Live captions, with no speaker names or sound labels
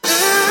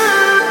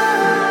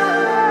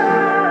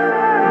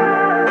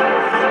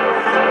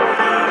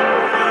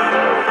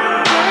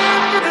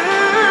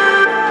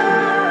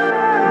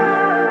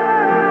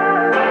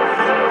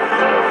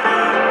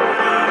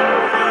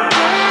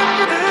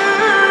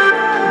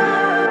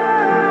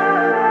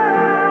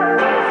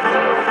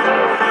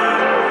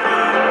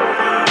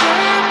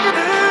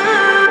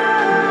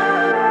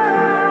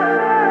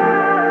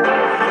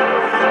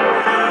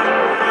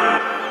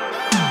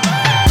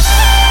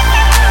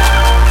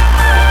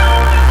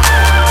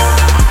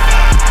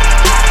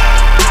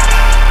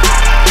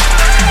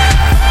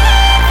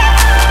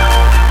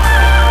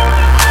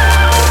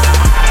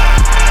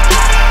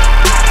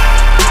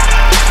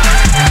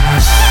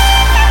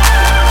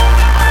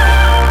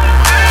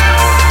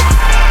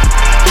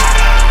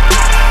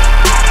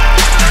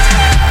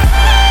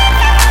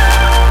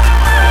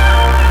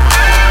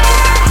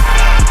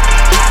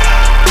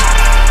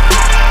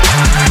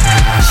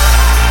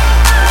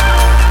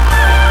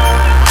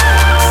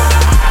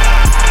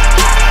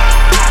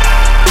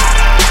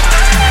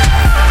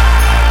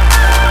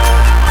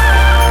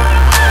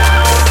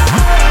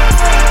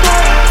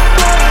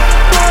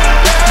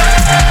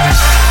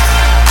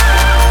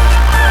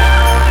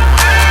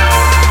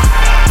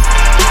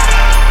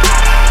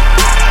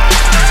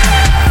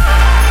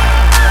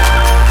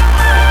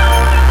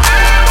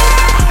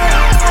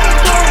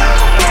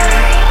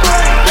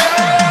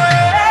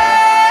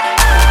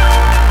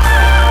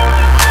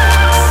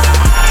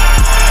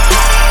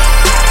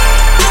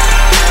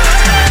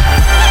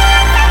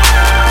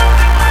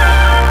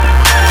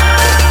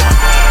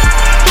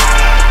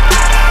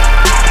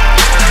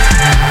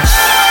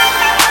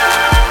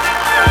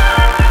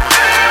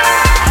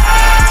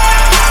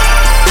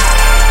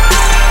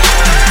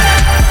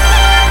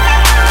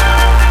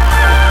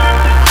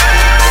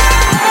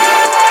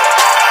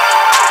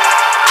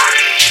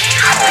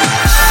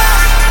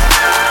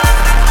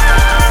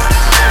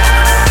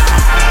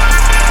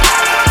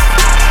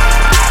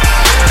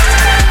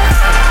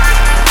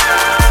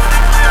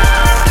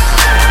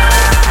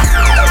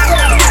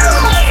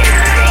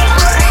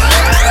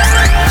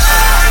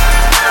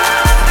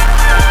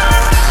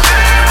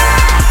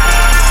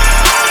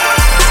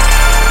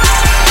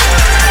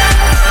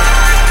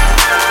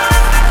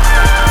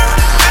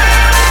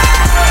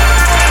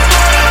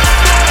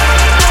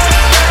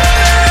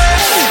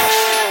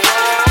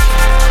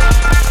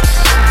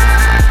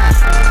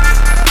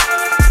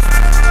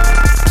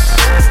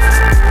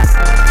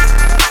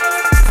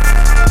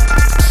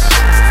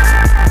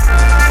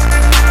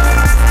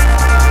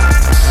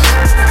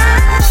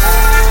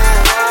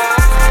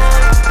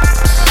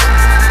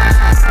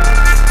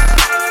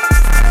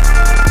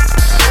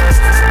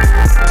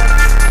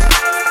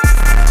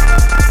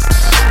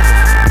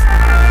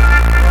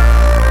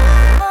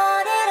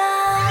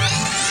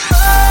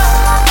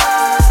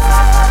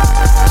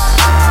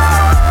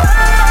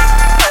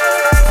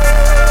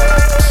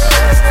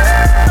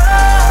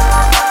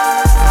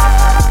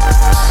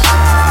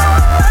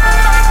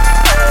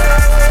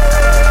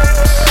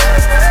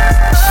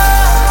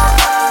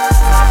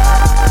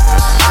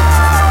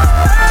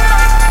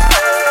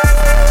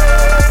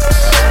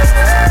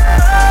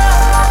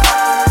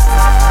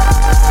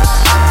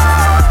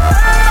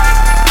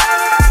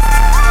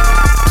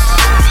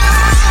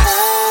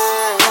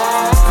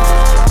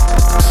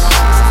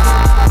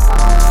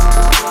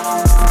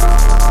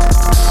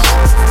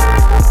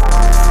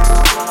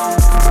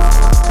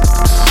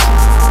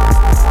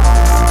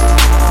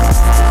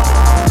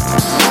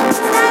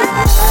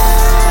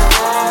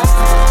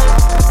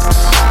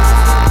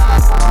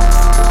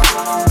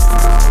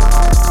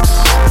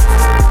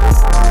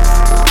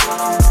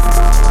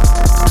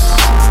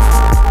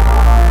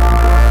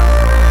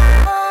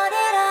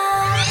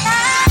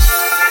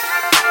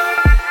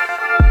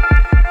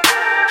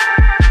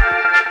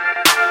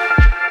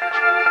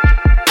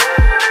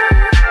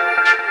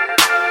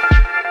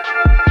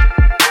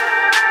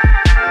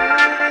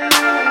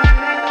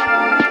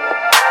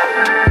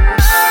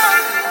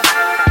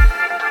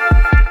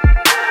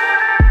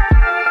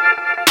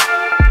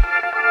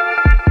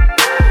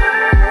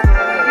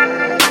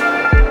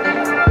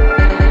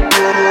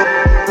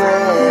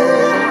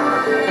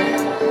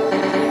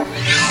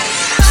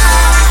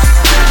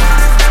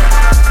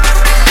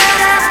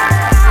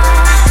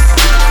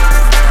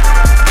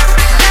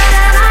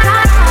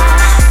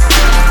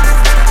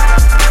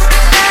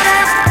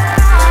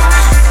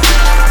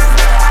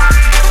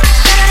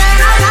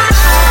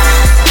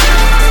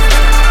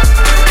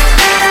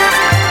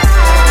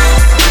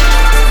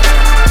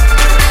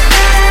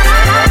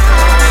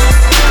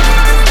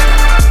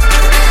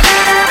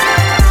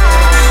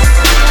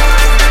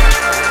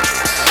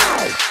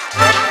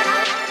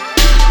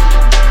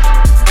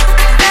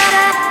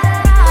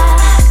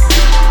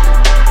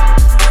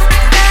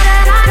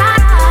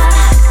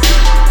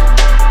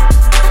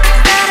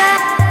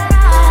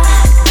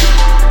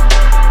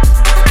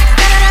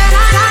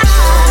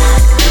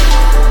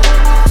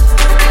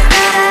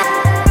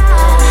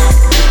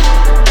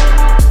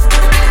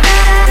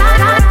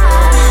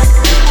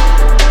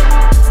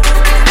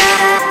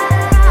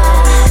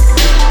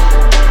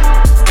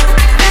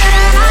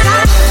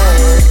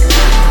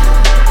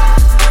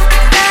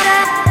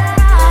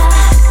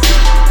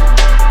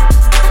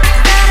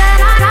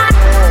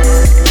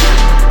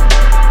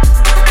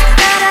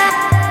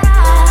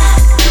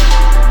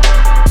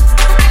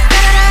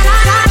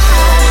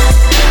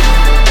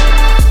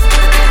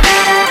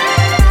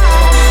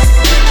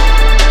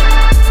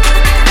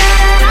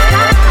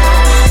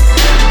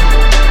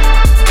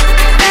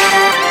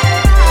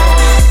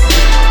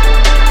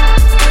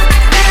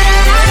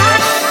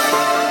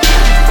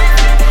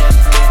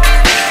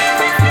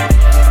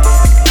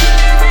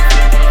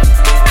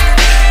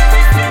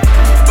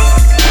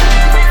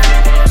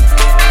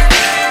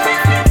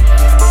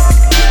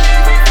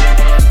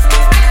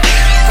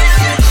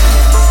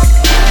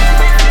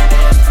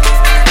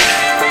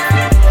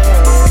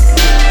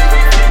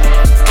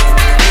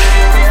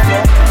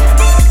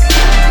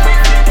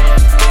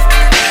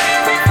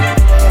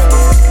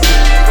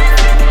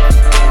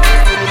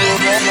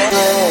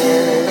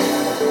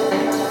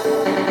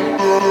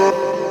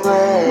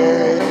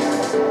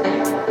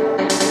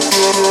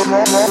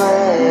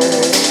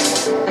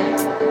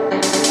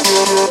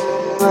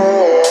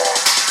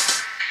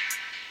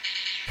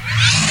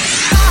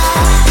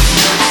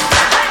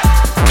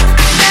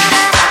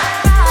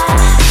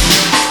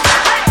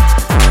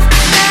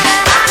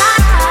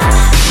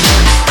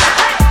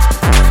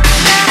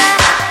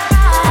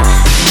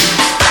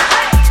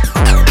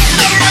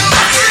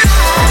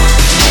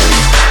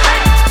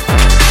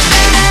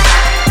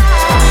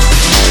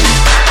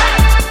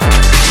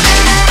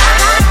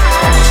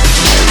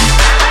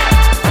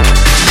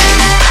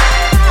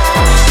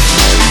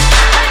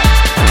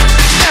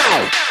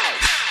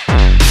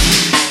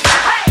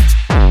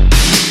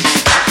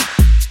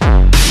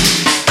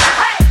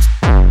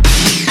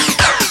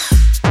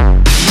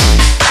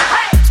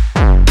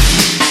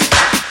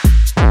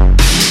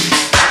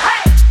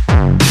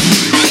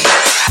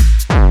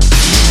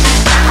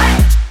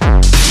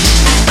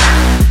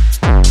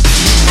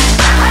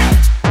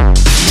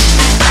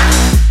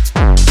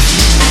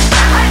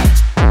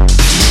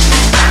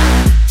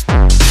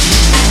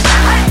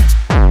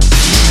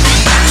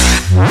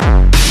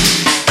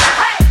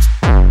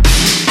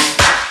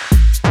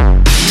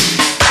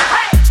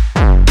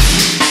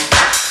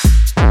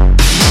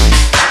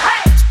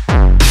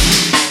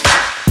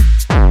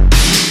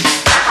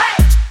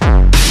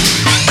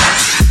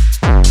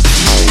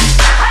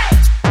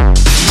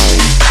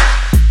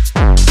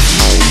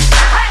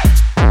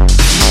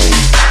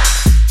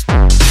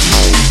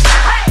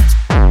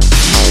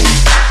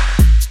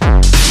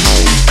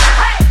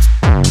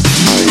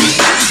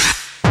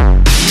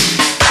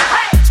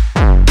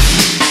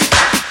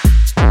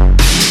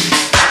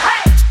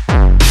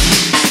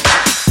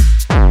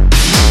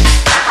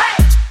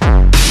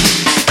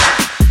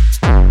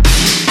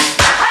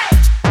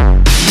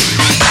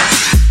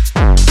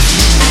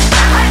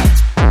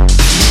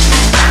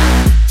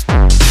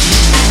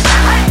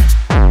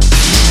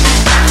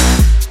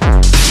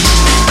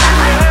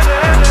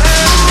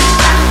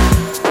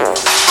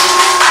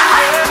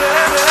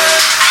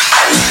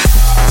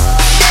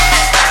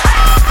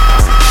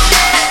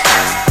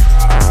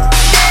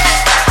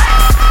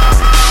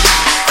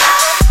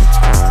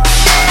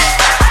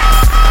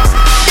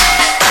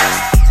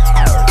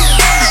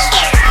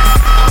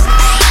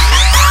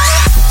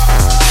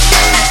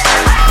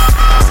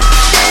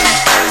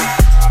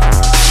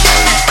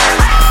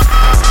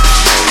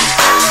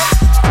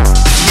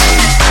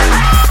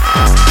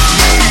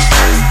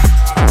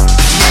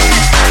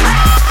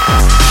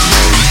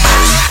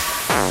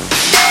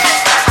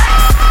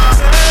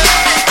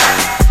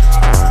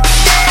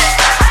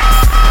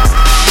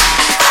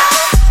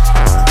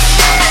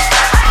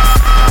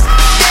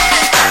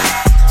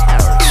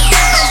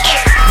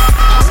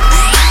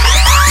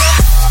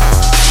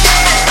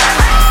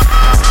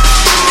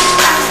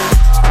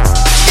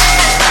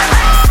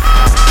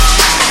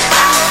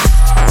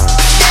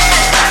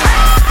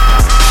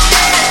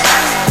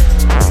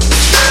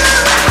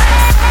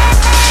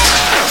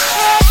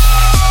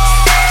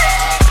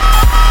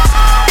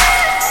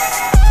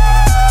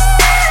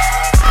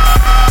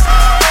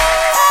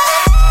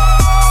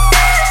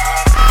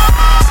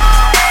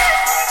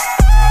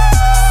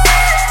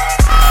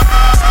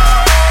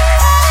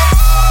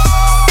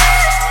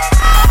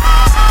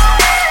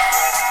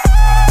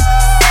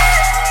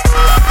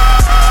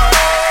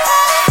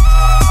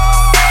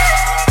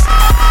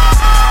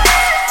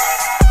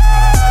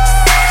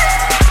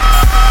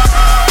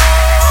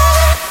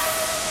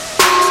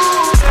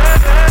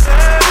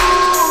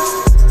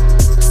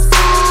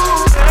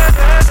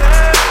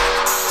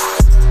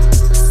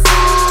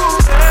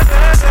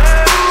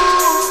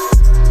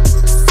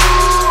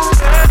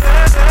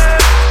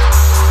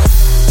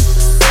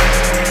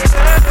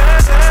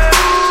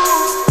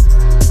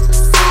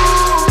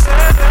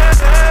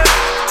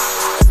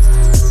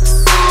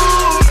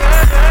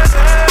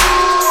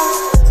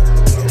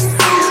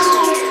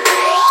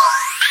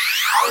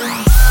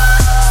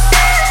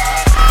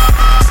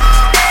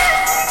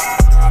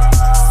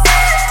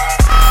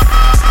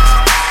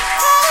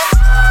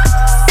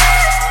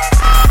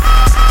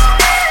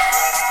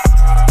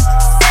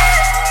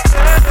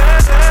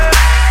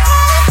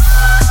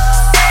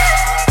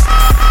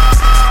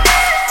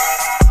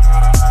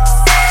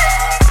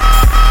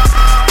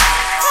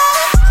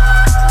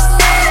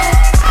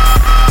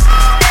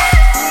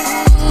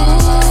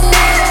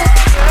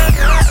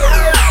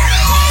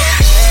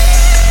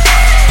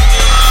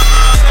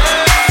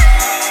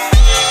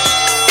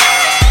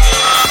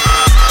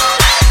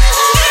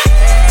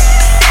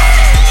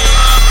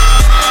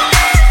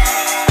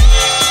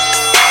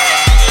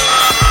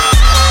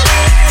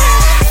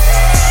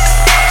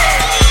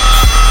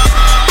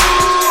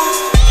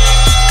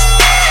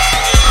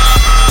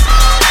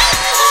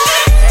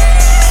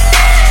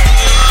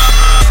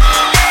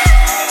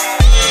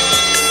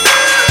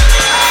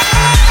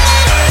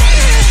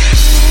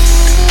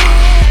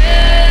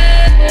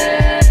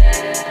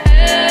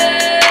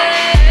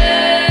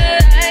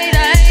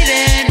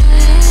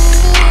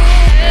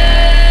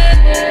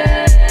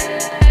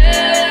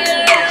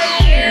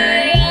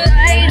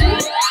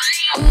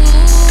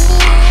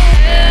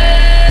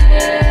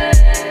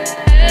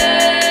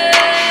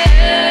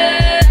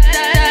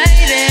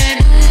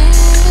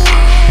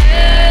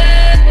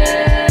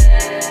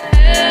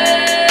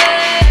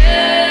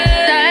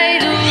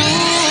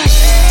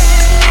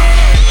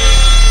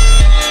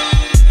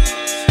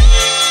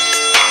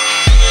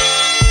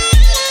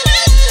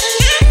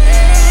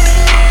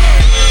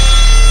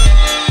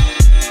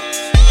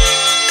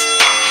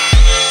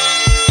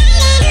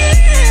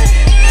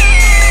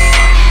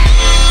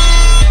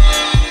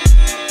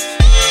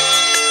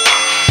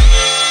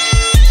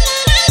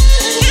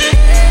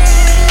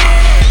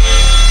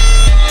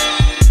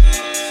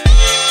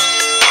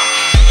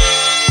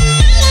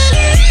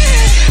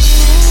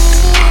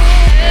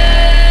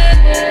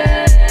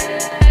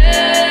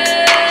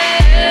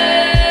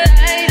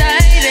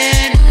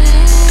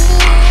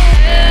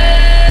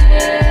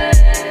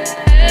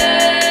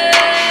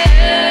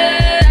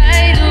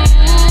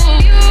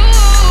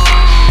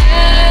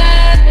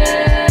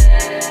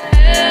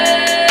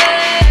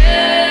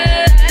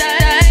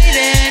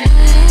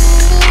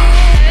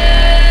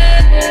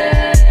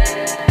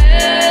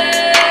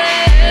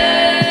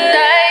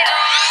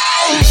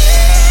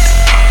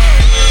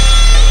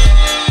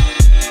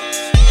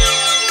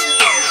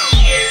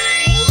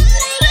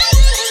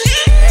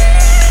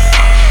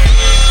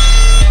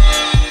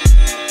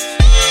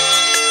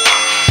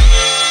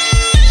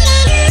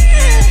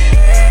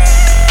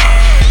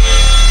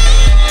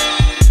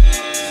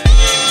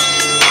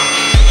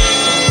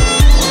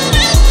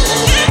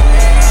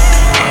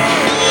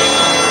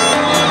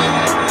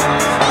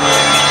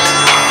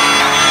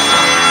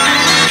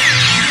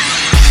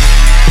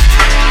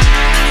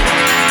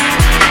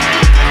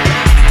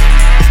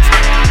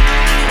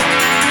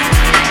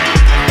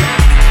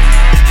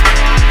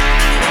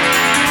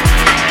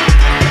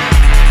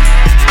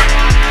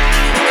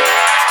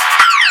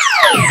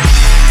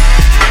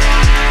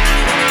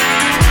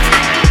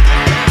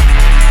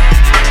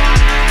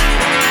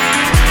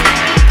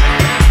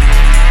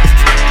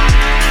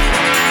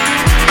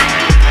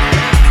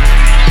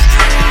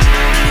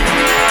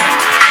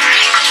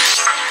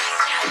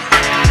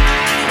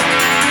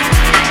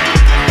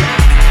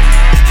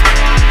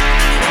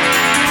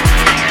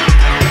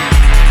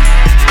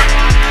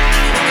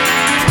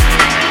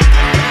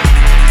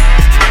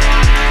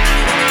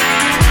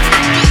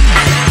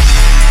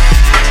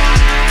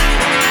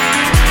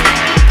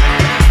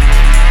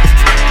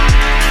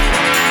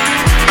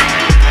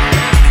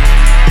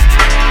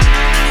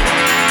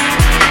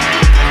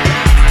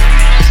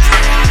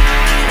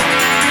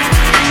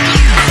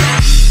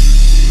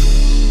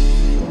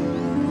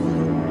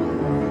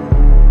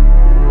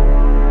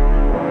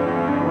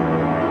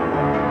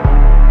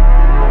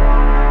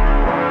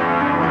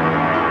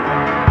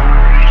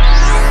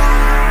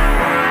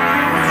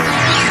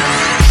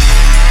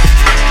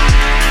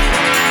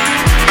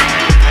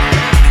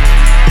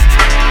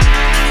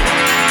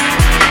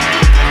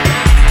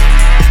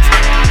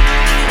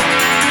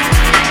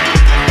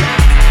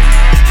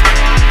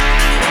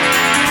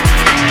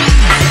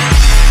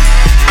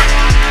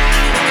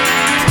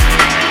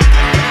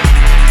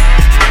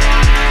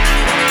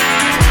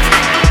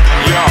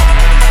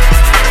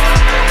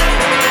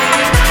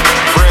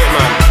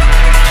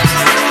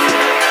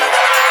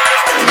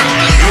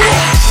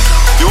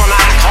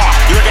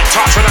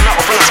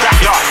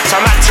It's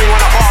a mad thing on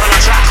a bar and a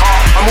track car.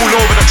 I'm all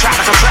over the track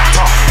like a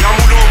tractor. Yeah,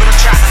 I'm all over the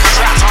track like a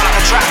tractor, like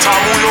a tractor.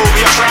 I'm all over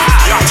your track.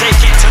 Yeah, I take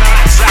it to the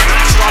max, like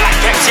NASCAR, like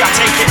Pepsi. I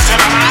take it to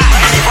the max.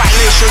 Any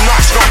violation, no,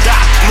 it's not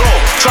that. No,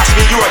 trust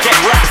me, you will get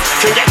wrapped.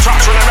 Can get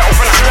touched on the metal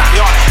from the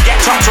scrapyard. Get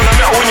touched on the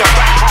metal in your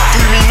back. Can't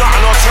do me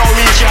nothing or tell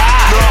me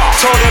yeah. No,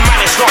 tell them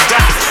man it's not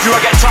that. You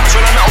will get touched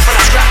on the metal from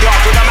the scrapyard.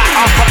 With the Mac,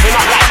 I'm popping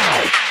up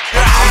like.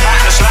 I'm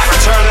back to slap,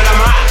 return of the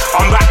Mac.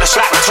 I'm back to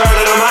slap, return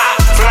of the Mac.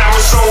 Flying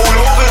with soul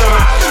all over the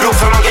Mac. Look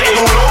for I'm getting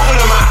all over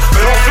the Mac.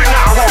 But don't think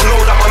that I won't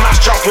load up my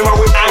match, jump in my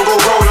whip and go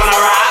roll on a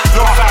ride.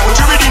 No, about what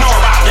you really know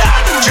about that?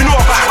 Do you know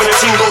about when the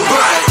team goes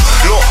right?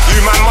 Look,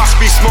 you man must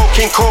be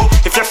smoking coke.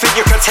 If you think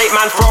you can take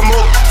man from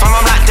hook, fam,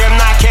 I'm like them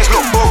Nikes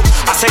look book.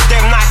 I say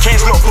them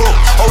Nikes look book.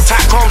 Old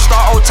type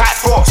Kromestar, old type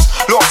force.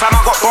 Look, fam,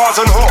 I got bars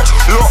and hooks.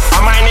 Look,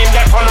 I might name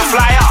them on the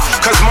flyer,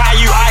 cause my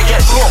UI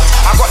get booked.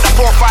 I got the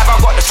 4-5, I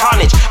got the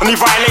tonnage. Any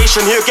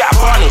violation, he'll get a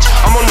bonnage.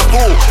 I'm on the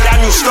ball, damn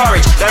new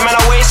storage. Them man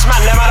a waste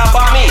man, them man a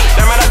bummy.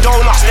 Them man a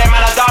donuts, them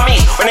man a dummy.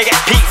 When they get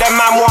peaked, them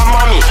man want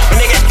money. When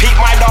they get peaked,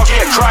 my dog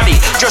get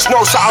cruddy. Just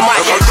know something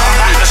might get done. I'm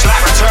back to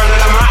slap, return of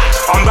the Mac.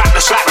 I'm back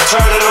to slap,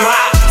 return of the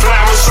Mac.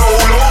 Flying with soul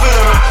all over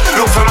the Mac.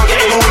 Look for I'm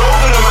getting all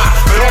over the Mac.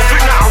 But don't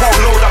think that I won't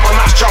load up my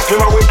match, jump in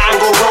my whip and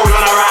go roll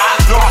on a ride.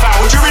 No, fam,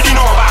 would you really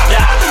know about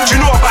that? Do you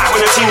know about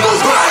when the team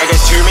goes right?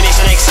 There's too many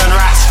snakes and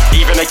rats.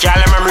 Even the gal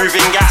in my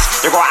moving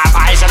gas. You gotta have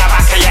eyes in the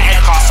back of your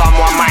head, cause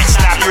someone might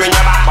stab you in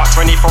your back. But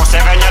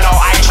 24/7, you know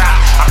I trap.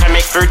 I can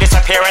make food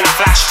disappear in a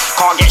flash.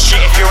 Can't get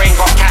shit if you ain't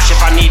got cash. If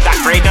I need that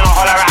grade, then I'll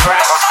holler at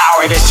rats. Out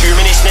here, there's too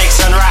many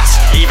snakes and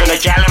rats. Even the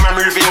gal in my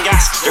moving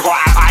gas. You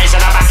gotta have eyes in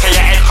the back of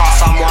your head, cause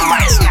someone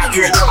might stab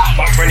you in your back.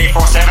 But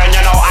 24/7,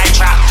 you know I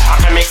trap. I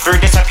can make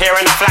food disappear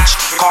in a flash.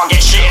 Can't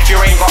get shit if you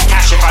ain't got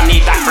cash. If I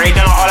need that grade,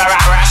 then I'll holler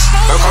at rats.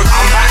 Because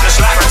I'm back to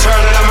slap, return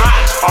of the Mac.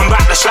 I'm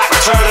back to slap,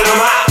 return of the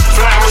Mac.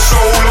 Flying with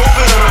soul all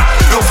over the Mac.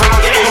 Look for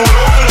I'm getting all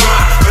over the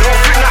Mac. But don't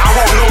think that I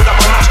won't load up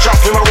my match, jump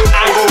in my whip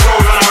and go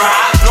roll on a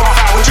ride. No,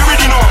 fam, would you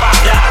really know about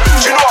that?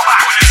 Do you know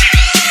about when the team?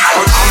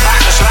 I'm back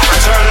to slap,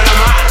 return of the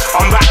Mac.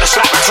 I'm back to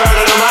slap, return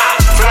of the Mac.